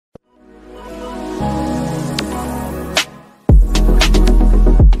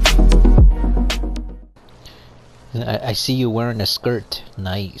I see you wearing a skirt.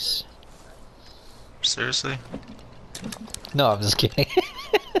 Nice. Seriously? No, I'm just kidding.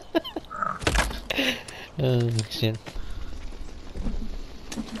 Oh shit.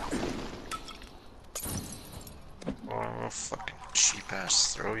 Oh, fucking cheap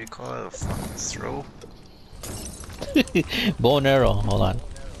ass throw, you call it? A fucking throw? Bow and arrow. Hold on.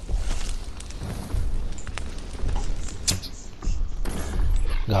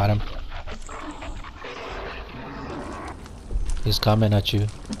 Got him. He's coming at you.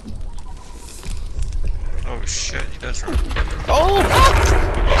 Oh shit, he does run. Oh!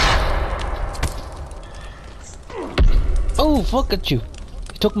 Oh, fuck at you.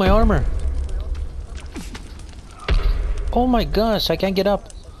 He took my armor. Oh my gosh, I can't get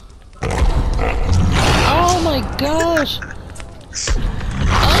up. Oh my gosh!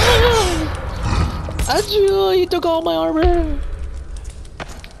 Oh! Achoo, he took all my armor.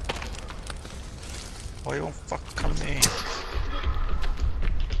 Why you won't fuck come to me?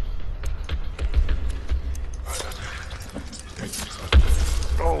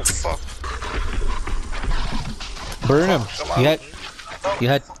 Oh fuck. Burn him. You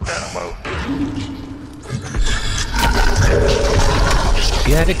had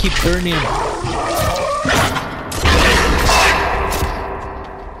You had to keep burning him.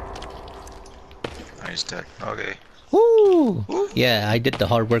 He's dead. Okay. Woo! Yeah, I did the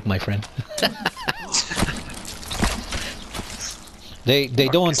hard work, my friend. They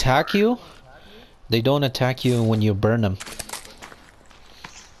don't attack you. They don't attack you when you burn them.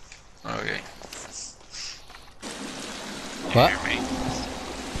 Okay. What?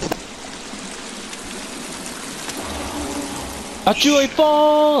 Achoo, I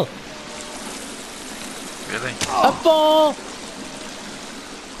fall! Really? I fall!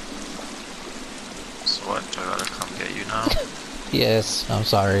 So what? Do I gotta come get you now? Yes, I'm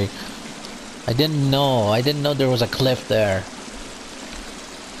sorry. I didn't know there was a cliff there.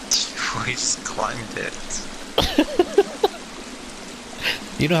 We just climbed it.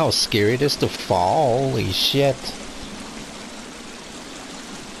 You know how scary it is to fall? Holy shit.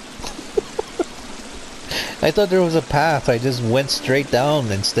 I thought there was a path, I just went straight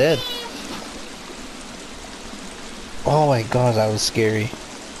down instead. Oh my god, that was scary.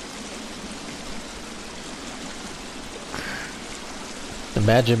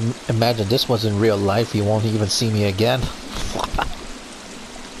 Imagine this was in real life, you won't even see me again.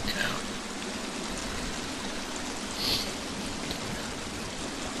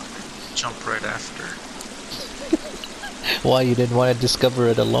 Jump right after. Why, you didn't want to discover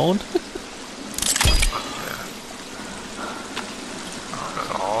it alone? Yeah. I'll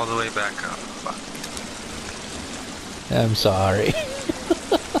go all the way back up. Fuck. I'm sorry.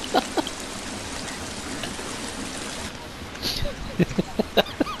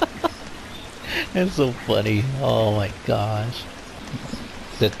 That's so funny. Oh my gosh.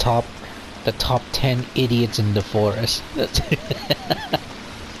 The top 10 idiots in the forest.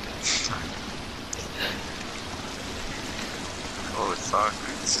 Oh, fuck.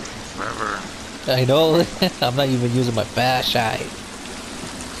 It's taking forever. I know. I'm not even using my flashlight.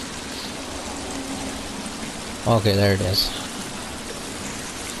 Okay, there it is.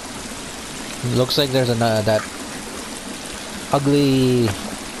 Looks like there's another that ugly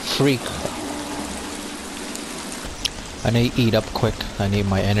freak. I need to eat up quick. I need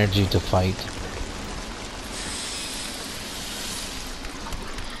my energy to fight.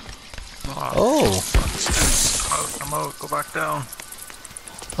 Oh! Come out, go back down.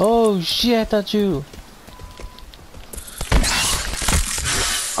 Oh shit, that's you!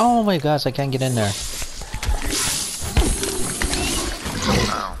 Oh my gosh, I can't get in there.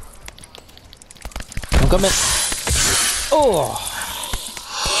 Now. I'm coming! Oh!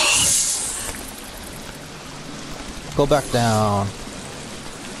 Go back down.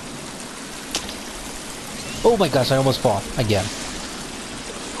 Oh my gosh, I almost fall again.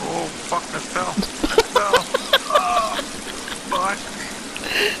 Oh, fuck, I fell. I fell. Oh, fuck.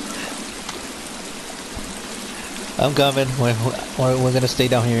 I'm coming. We're gonna stay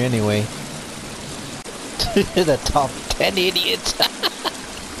down here anyway. The top 10 idiots.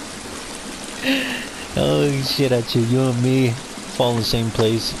 Oh shit at you. You and me fall in the same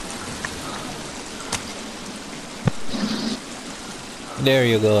place. There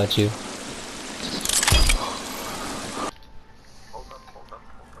you go at you.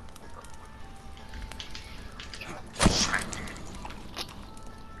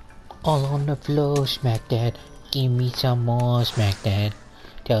 All on the floor, smack that. Give me some more, smack that.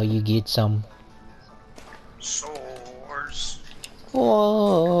 Till you get some. Swords.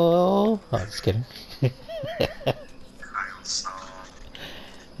 Whoa! Oh, just kidding. Kyle song.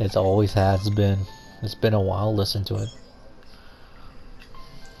 It always has been. It's been a while. Listen to it.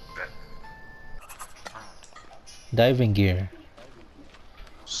 Diving gear.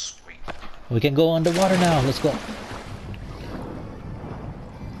 Sweet. We can go underwater now. Let's go.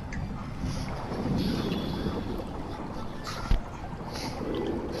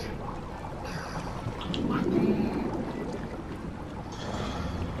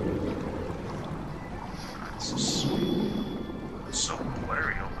 So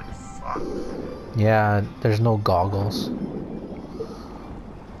blurry, holy fuck. Yeah, there's no goggles.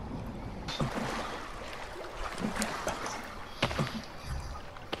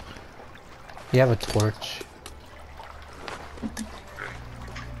 You have a torch.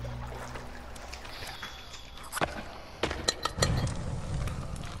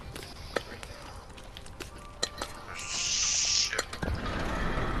 Shit.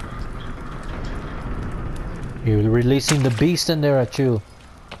 You're releasing the beast in there at you.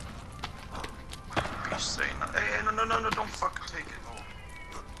 You say no. Hey, no, don't fucking take it.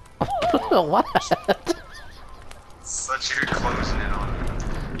 What? Such you're closing it on.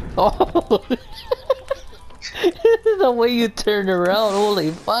 Oh, the way you turned around,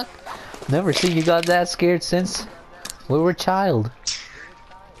 holy fuck. Never seen you got that scared since we were a child.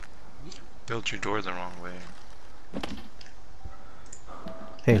 Built your door the wrong way.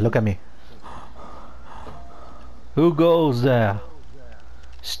 Hey, look at me. Who goes there?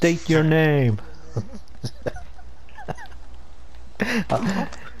 State your name. I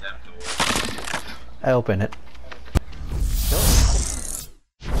open it.